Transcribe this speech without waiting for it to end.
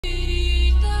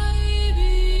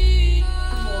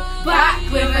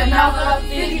another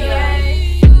video.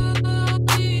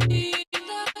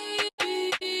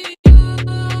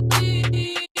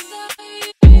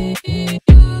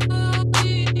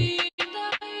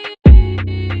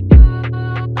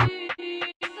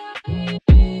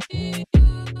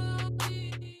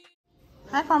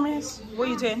 Hi, Promise. What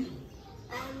are you doing?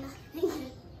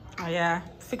 Oh yeah,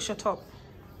 fix your top.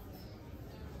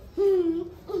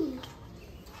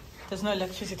 There's no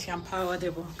electricity and power,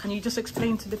 Debo. Can you just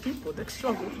explain to the people the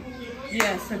struggle?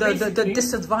 Yes. Yeah, so the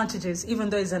disadvantages, even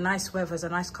though it's a nice weather, it's a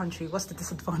nice country, what's the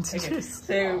disadvantages? Okay.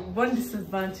 So one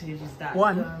disadvantage is that...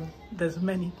 There's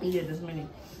many. Yeah, there's many.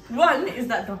 One is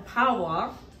that the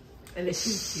power,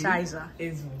 electricity,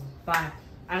 is bad.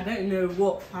 I don't know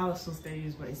what power source they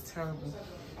use, but it's terrible.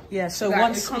 Yeah, so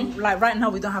once, like right now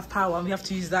we don't have power and we have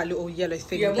to use that little yellow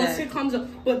thing. Yeah, once it comes up,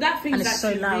 but that thing is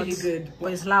actually so loud. Really good.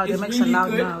 But it's loud, it makes really a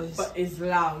loud noise. But it's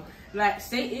loud. Like,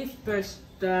 say if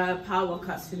the power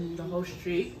cuts in the whole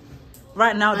street.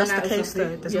 Right now, that's the case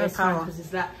though, there's no power. Because it's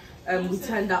that, we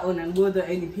turn that on and we're the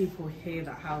only people here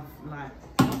that have, like...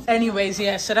 Anyways,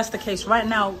 yeah, so that's the case. Right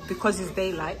now, because it's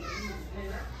daylight,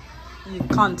 you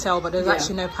can't tell, but there's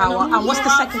actually no power. And what's the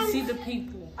second... I can see the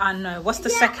people. I know. What's the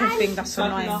second thing that's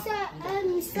annoying?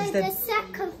 So the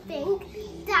second thing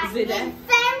that is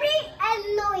very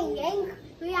annoying.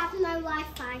 We have no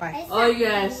Wi-Fi. Oh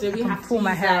yeah, so we have to pull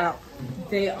my hair out.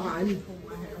 They are.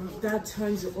 Dad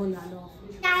turns it on and off.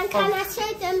 And can I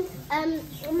show them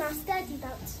my study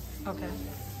notes? Okay.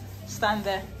 Stand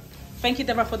there. Thank you,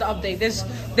 Deborah, for the update.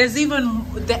 There's even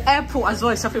the airport as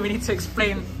well. It's something we need to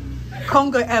explain.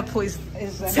 Congo airport is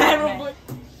terrible.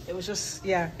 It was just,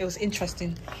 yeah, it was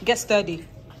interesting. Get sturdy.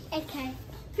 Okay.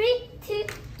 3, 2,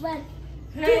 1.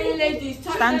 Hey, ladies,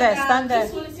 stand there, stand there.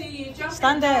 Just want to see you jump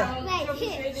stand there. Wait,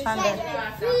 here. Stand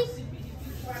there.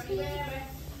 3,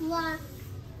 2, 1,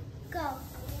 go.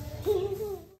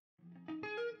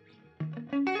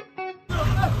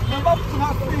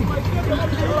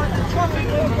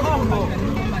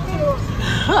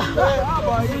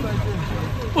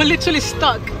 We're literally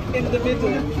stuck in the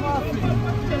middle.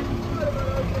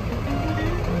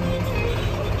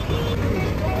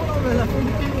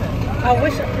 I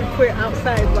wish I could put it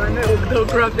outside, but I know they'll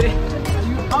grab it. Are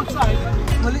you outside?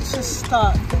 Well, let's just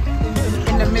start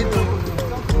in the middle.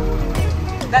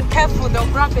 That careful,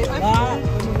 they'll grab it.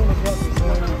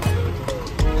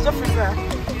 It's everywhere.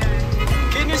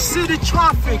 Can you see the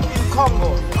traffic in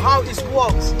Congo? How it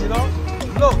works, you know?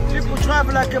 Look, people drive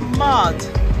like a mad.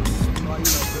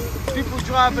 People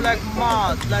drive like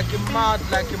mad, like a mad.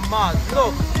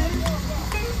 Look.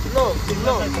 Look.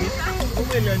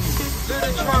 See the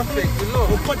traffic, look.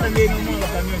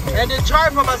 And the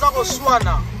driver must go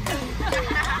Swana.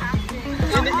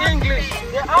 In English,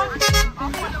 yeah.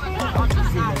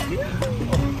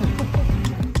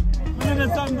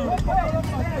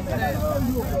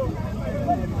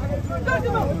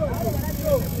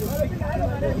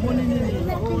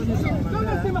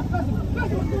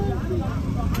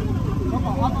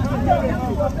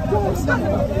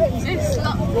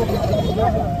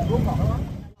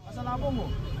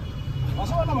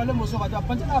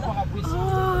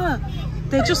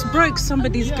 They just broke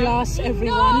somebody's glass,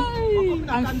 everyone.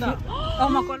 Oh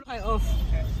my god, right off.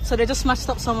 So they just smashed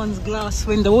up someone's glass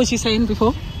window. What was you saying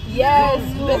before? Yes,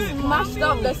 they smashed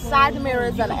up the side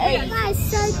mirrors and everything. Guys,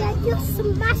 so they just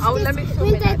smashed let me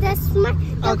film it. They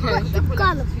smashed the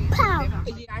gun. Pow!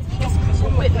 Guys, just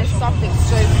witnessed something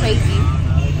so crazy.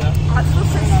 I still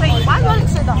say straight. Why not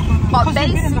say that? But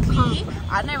basically,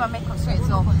 I know my makeup straight.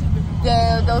 So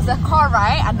there was a car,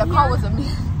 right? And the car was a me.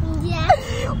 Yeah.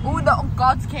 All the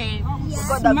guards came. Yeah.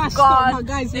 Got the guard.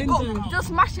 They got just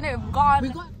smashing it with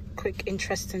guard. Quick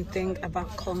interesting thing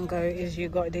about Congo is you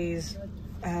got these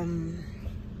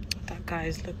that guy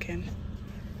is looking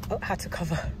had to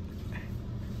cover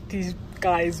these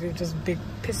guys with just big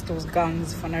pistols,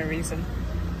 guns for no reason.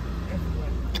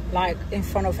 Like in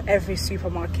front of every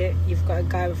supermarket you've got a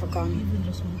guy with a gun.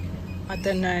 I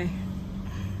don't know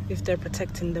if they're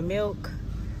protecting the milk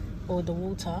or the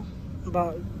water,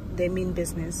 but they mean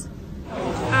business.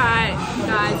 Alright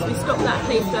guys, we stopped at a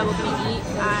place where we're going to eat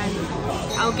and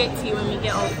I'll get to you when we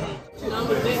get off.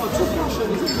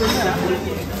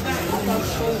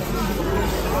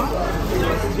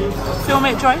 Film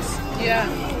it, Joyce? Yeah.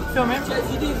 Film it?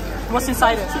 What's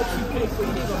inside it?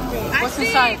 What's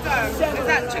inside? Is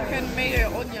that chicken, mayo,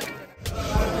 onion?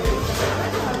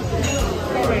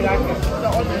 The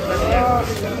onions are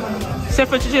there.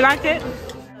 Sephora, did you like it?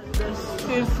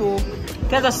 Spoonful.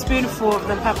 Get a spoonful of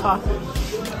the pepper.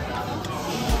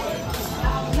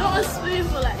 Not a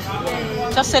spoonful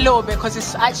actually. Just a little bit because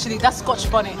it's actually, that's Scotch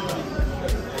bonnet.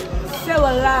 Say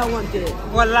walai, I want it.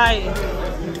 Walai.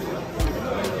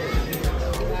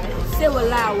 Say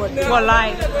walai, I want it. Walai.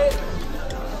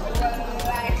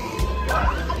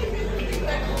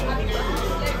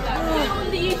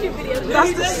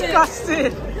 That's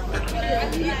disgusting.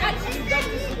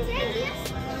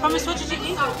 Promise, what did you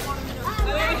eat?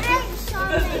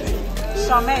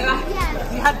 Charmaine.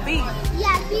 You had beef?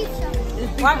 Yeah, beef.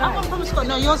 Why? How come Promise got?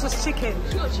 No, yours was chicken.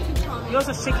 Yours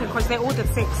was chicken because they ordered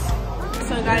 6.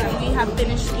 So guys, we have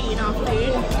finished eating our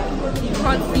food. You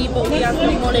can't see, but we have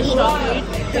demolished our food.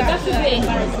 It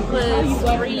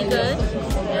was really good.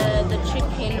 The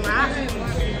chicken wrap.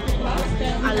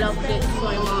 I loved it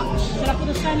so much.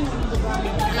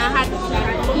 And I had,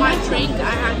 for my drink,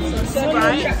 I had some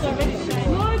Sprite.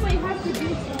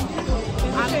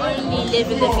 I'm only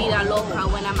living the vida loca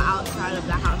when I'm outside of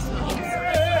the house, not inside.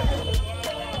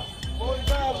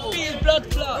 Be his blood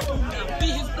clot. Be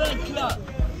his blood clot.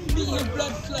 Be his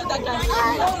blood clot.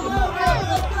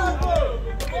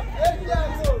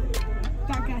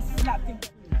 That guy slapped him.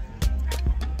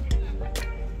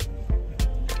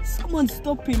 Someone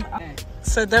stop him.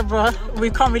 So Deborah, we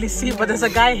can't really see, but there's a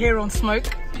guy here on smoke.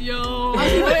 Yo,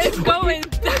 it's going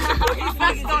down. He's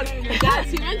best on.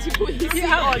 Guys, he meant to put his heat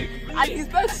on. And he's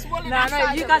best swallowing.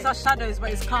 No, you guys are shadows,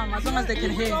 but it's calm as long as they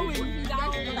can hear.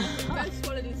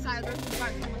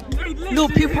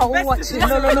 Look, people are all watching. No.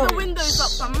 The windows up,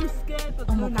 so I'm scared.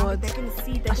 Oh my god, they're gonna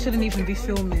see. I shouldn't even be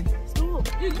filming. Stop.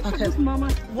 Okay.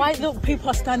 Why look, people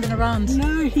are standing around?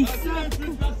 No, he said.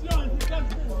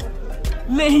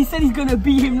 Man, he said he's gonna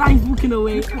beat him. Now he's walking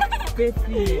away.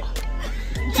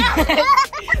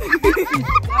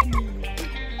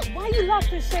 Why are you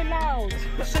laughing so loud?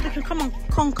 So they can come and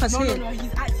conk us here. No,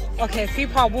 he's actually. Okay,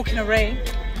 people are walking away.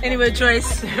 Anyway,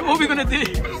 Joyce, what are we gonna do?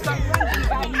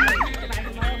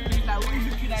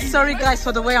 Sorry guys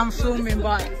for the way I'm filming,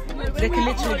 but they can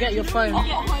literally get your phone. We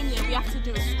get home here, we have to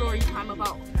do a story time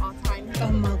about our time.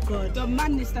 Oh my god. The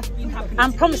madness that's been happening.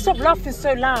 And Promise, stop laughing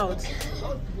so loud.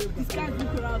 This guy's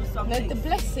looking around or No, something.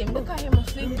 bless him, look at him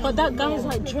asleep. But that guy's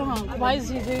like drunk. Why is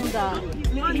he doing that?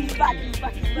 He's back.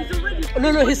 He's already.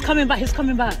 No, he's coming back. He's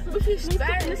coming back. Look, he's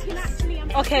staring, looking actually.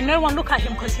 Okay, no one look at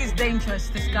him because he's dangerous.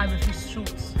 This guy with his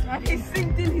shorts. And he's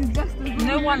synced in his best as well.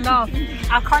 No one laughed.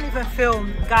 I can't even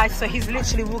film, guys. So he's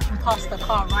literally walking past the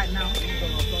car right now.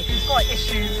 He's got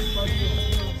issues.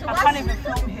 I can't even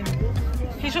film him.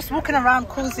 He's just walking around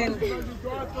causing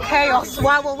chaos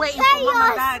while we're waiting for mom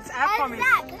and dad. I promise.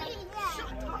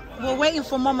 We're waiting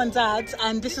for mom and dad,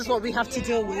 and this is what we have to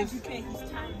deal with.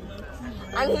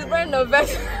 And he's wearing a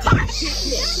vest.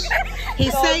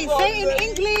 He's saying, say in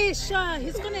English.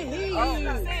 He's gonna hear you.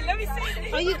 Let me say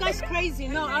it. Are you guys crazy?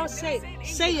 No, I'll say it.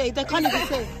 Say it. They can't even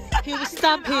say it. He will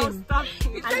stab him.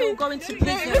 And he'll go into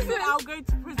prison. I'll go to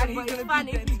prison, but it's fine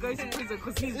if he goes to prison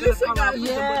because he's going to come out.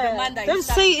 Yeah. Don't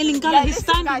say it in Lingala. He's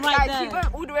standing right He there.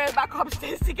 went all the way back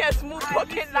upstairs to get a small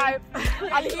pocket knife.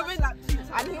 And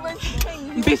he went to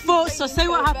train. Before, so say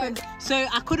what happened. So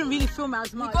I couldn't really film it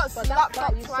as much. He got but slapped that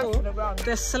up you twice saw, on the ground.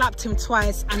 they slapped him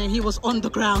twice, and then he was on the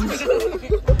ground.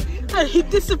 And he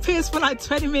disappears for like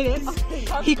 20 minutes.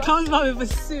 He comes out with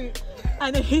a suit.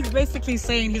 And then he's basically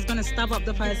saying he's going to stab up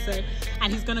the person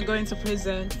and he's going to go into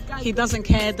prison. He doesn't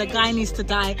care. The guy needs to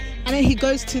die. And then he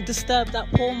goes to disturb that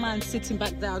poor man sitting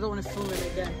back there. I don't want to film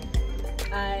it again.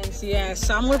 And yeah,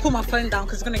 so I'm going to put my phone down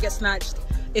because it's going to get snatched.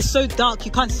 It's so dark,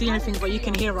 you can't see anything, but you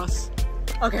can hear us.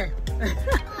 Okay.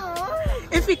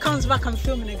 If he comes back, I'm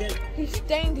filming again. He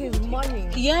stained his money.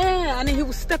 Yeah, and then he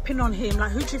was stepping on him.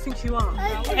 Like, who do you think you are?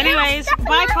 Anyways,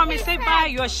 bye, Promise. Say bye.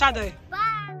 You're a shadow.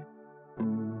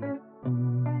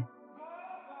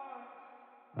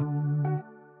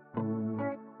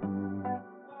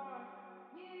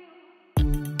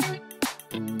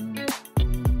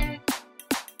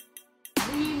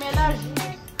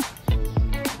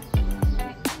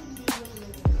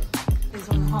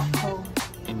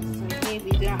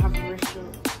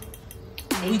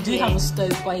 We do have a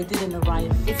stove, but it didn't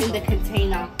arrive. It's in the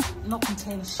container. Not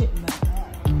container, shipment.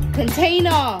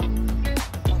 Container! Okay,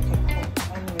 cool.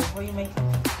 Anyways, what are you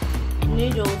making?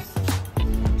 Noodles.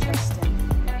 Interesting.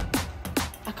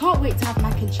 I can't wait to have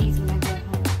mac and cheese when I go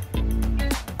home.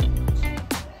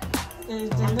 I'm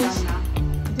done now.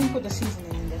 You didn't put the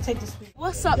seasoning in there. Take this.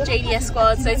 What's up, JDS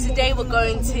squad? So today we're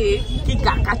going to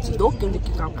Kikakachi.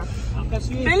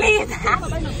 Believe that.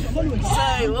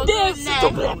 So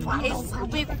we're going there. It's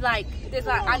with like there's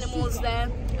like animals there,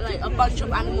 like a bunch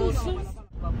of animals.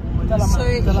 So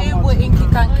here we're in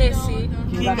Kikankesi.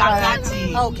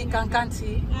 Oh,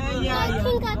 Kikankanti.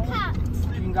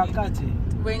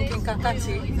 We're in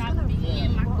Kinkakati.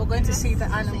 We're going to see the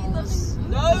animals.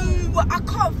 but I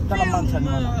can't film.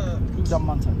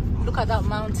 Look at that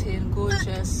mountain,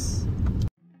 gorgeous.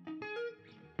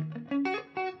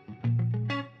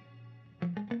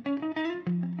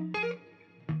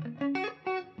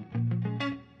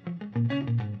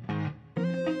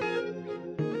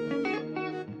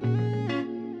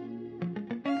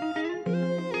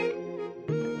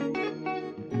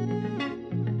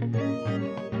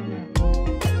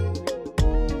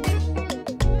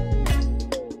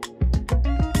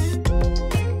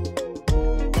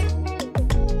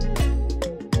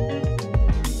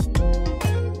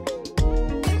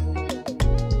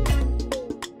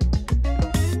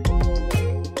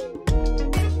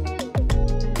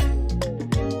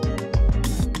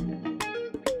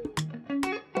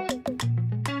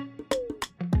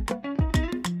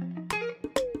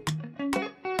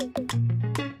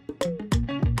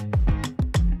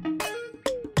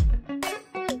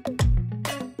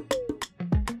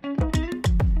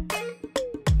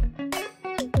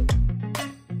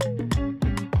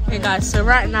 Hey guys, so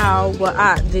right now we're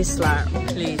at this like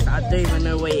place, I don't even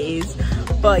know what it is,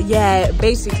 but yeah,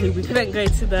 basically we couldn't go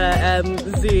to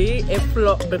the zoo. It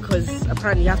flopped because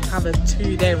apparently you have to have a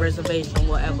 2-day reservation,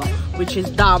 whatever, which is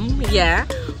dumb, yeah.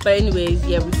 But anyways,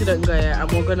 yeah, we couldn't go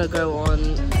and we're gonna go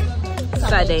on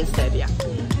Saturday instead, yeah.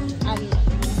 And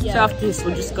yeah, so after this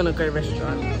we're just gonna go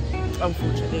restaurant,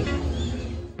 unfortunately.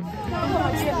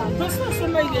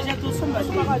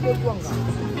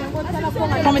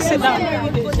 Come and sit down.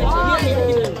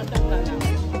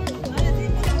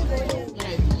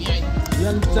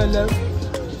 You tell them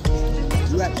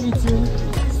you are eating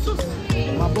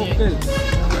Magoe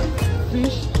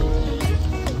fish.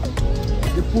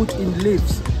 They put in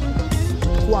leaves.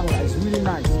 Kwanga is really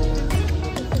nice.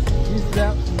 This is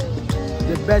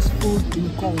the best food in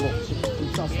Congo.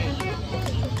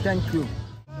 Thank you.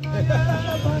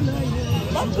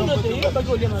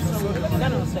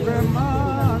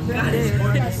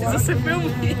 Guys, it's a film.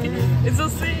 It's a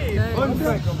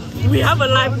scene. We have a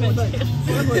live podcast.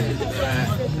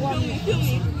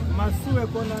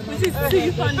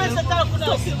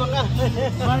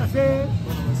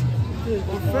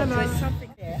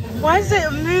 Why is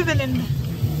it moving in?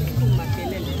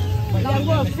 I've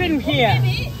got a film here.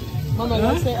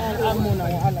 Mama, you say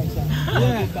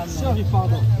yeah, sorry,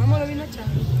 father.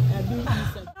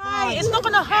 It's not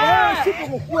gonna hurt.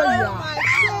 Oh my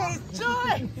God,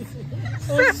 Joy!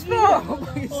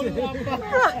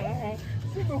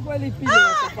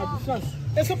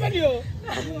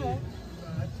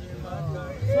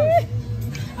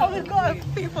 Oh, we've got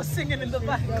people singing in the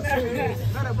back. Alright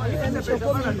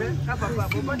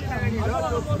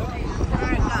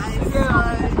guys, so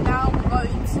now we're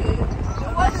going to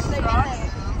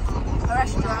a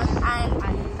restaurant, and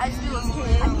as you was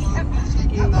here,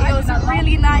 it was a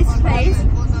really nice place.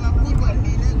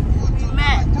 We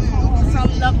met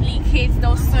some lovely kids, they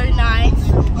were so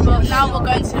nice, but now we're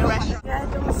going to the restaurant. Yeah,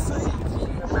 they were so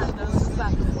cute, man. There was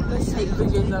like, let's take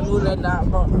videos and all of that,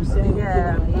 but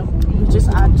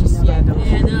yeah,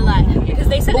 they were like, because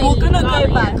they said we're gonna go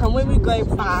back, and when we go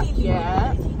back,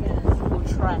 yeah, we'll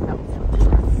try and help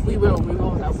them. We will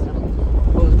help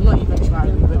them. Well, not even try,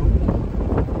 we will.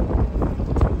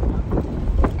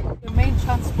 The main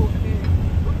transport here.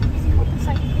 Is it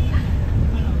motorcycle?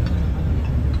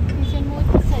 Is it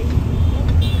motorcycle?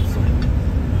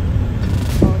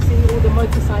 Oh, see all the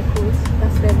motorcycles,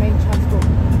 that's their main transport.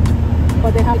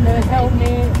 But they have no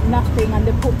helmet, nothing, and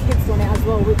they put kids on it as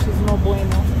well, which is no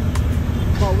bueno.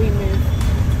 But we move.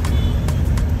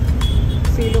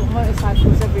 See, look,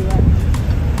 motorcycles everywhere.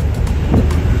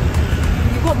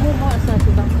 You've got more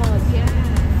motorcycles than cars. Yeah.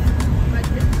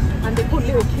 And they put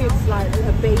little kids, like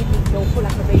a baby, they'll put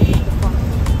like a baby in the front.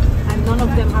 And none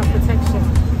of them have protection.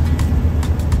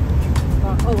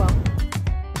 But, oh well.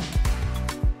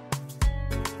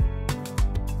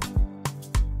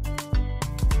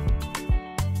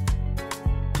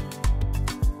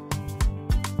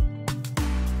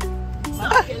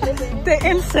 The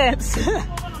incense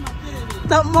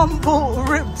that mum bought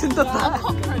ripped in the bag.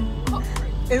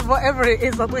 It's whatever it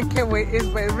is, I don't care what it is,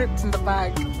 but it ripped in the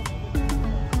bag.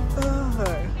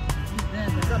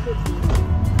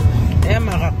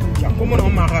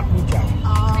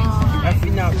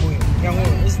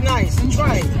 It's nice,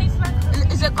 try it.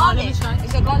 Is it garlic? Is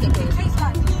it garlic?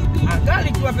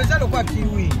 Garlic, you have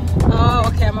kiwi. Oh,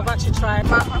 okay, I'm about to try.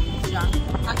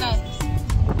 Okay.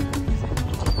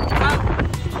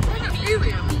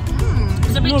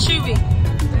 It's a bit chewy.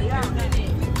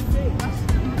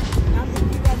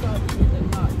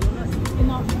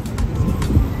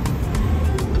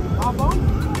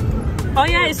 Oh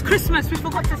yeah, it's Christmas. We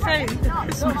forgot to say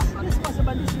Christmas.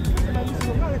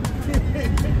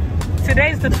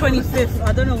 Today's the 25th.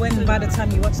 I don't know when by the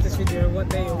time you watch this video what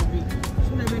day it will be.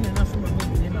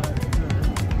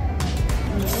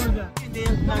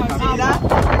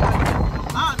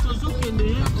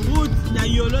 Route na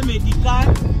yolo medical.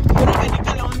 Yolo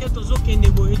medical on est tozo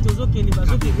kende boye, tozo kende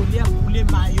bazo ke golia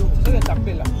poulet mayo. Tozo ke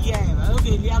capela. Yeah, bazo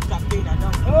ke lia capela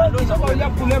donc. Oh, tozo ko lia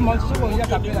poulet mayo, tozo ko lia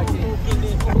capela ke.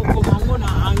 Ko mango na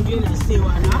angle na se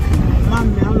wana.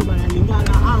 Mamme alo bana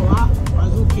lingala awa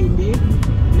bazo kende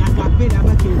na capela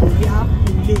ba ke golia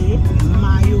poulet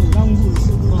mayo ngulu.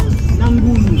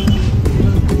 Ngulu.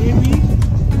 Donc baby,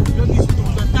 lo biso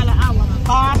tala awa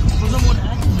ba tozo mona.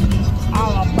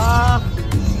 Our bar,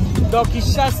 doggy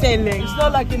selling. It's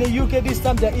not like in the UK this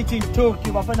time they're eating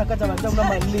turkey. But find a cat of no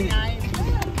money.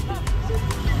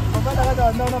 But I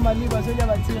got no money, but I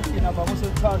never thinking about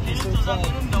also turkey. So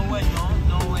no way,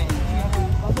 no way.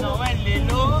 No way,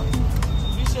 Lelo.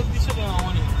 Bishop,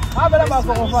 how about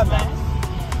for Ofada?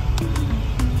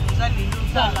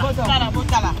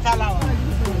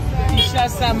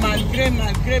 Ishasa malgré,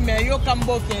 mais yo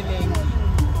kambo kele.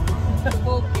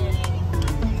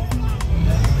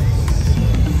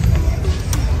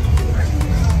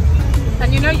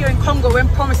 And you know you're in Congo when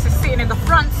Promise is sitting in the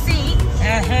front seat.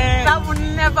 That will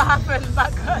never happen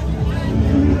back home.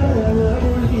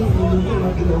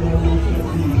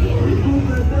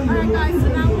 Alright guys, so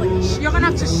now we're You're gonna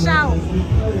have to shout.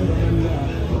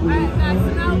 Alright guys, so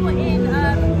now we're in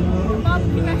the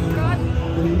barbecue restaurant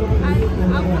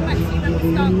and I'll come back to you when we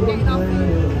start getting our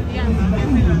food.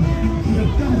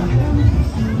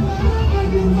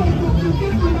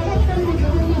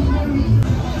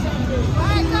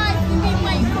 Alright guys, we've been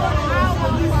waiting for an hour.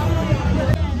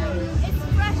 It's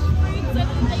fresh fruit, so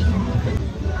they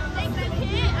cook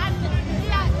here and cook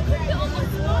it on the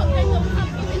spot, then they'll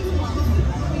come give it to us.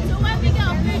 So when we get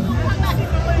our food, we'll come back.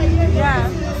 Yeah.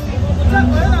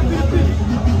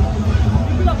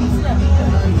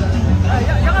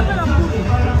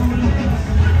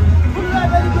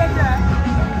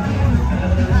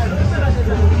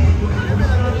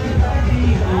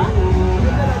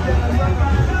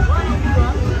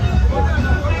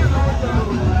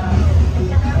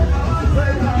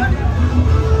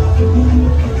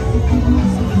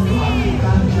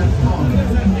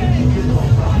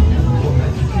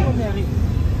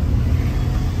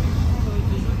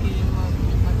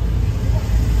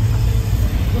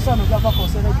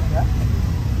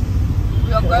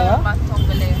 We are going to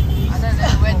Matongale. I don't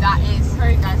know where that is.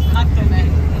 Sorry guys for the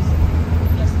comment.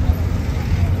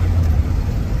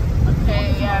 Okay,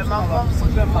 yeah, my mom's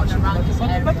was walking around this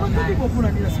area.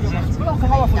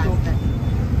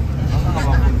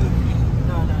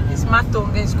 It's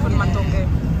Matonge, it's called Matonge.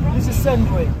 This is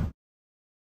Sendway.